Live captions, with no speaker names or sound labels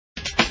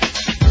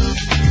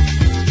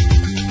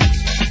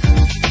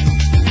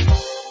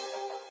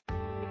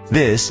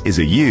This is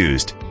a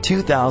used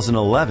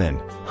 2011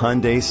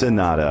 Hyundai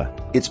Sonata.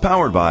 It's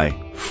powered by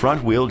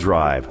front-wheel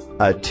drive,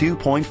 a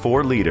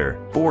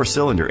 2.4-liter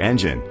four-cylinder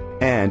engine,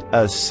 and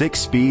a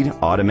 6-speed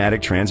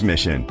automatic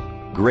transmission.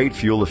 Great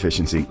fuel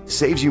efficiency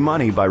saves you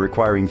money by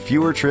requiring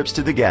fewer trips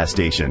to the gas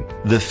station.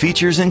 The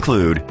features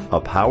include a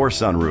power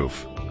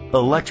sunroof,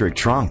 electric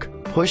trunk,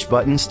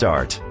 push-button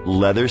start,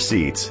 leather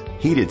seats,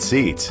 heated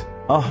seats,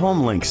 a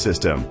home link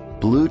system,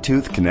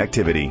 Bluetooth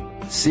connectivity,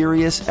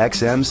 Sirius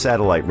XM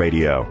satellite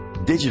radio,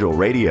 digital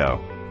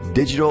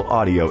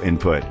audio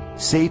input.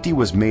 Safety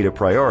was made a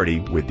priority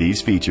with these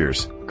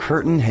features: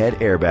 curtain head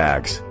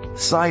airbags,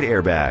 side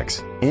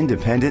airbags,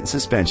 independent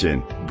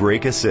suspension,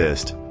 brake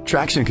assist,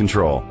 traction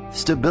control,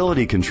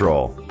 stability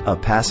control, a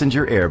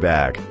passenger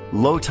airbag,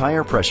 low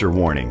tire pressure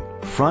warning,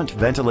 front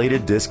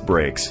ventilated disc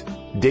brakes,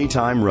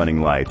 daytime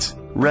running lights.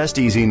 Rest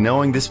easy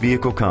knowing this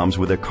vehicle comes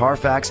with a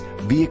Carfax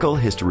Vehicle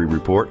History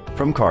Report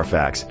from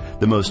Carfax,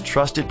 the most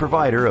trusted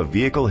provider of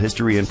vehicle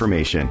history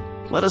information.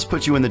 Let us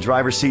put you in the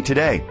driver's seat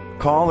today.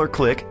 Call or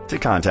click to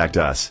contact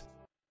us.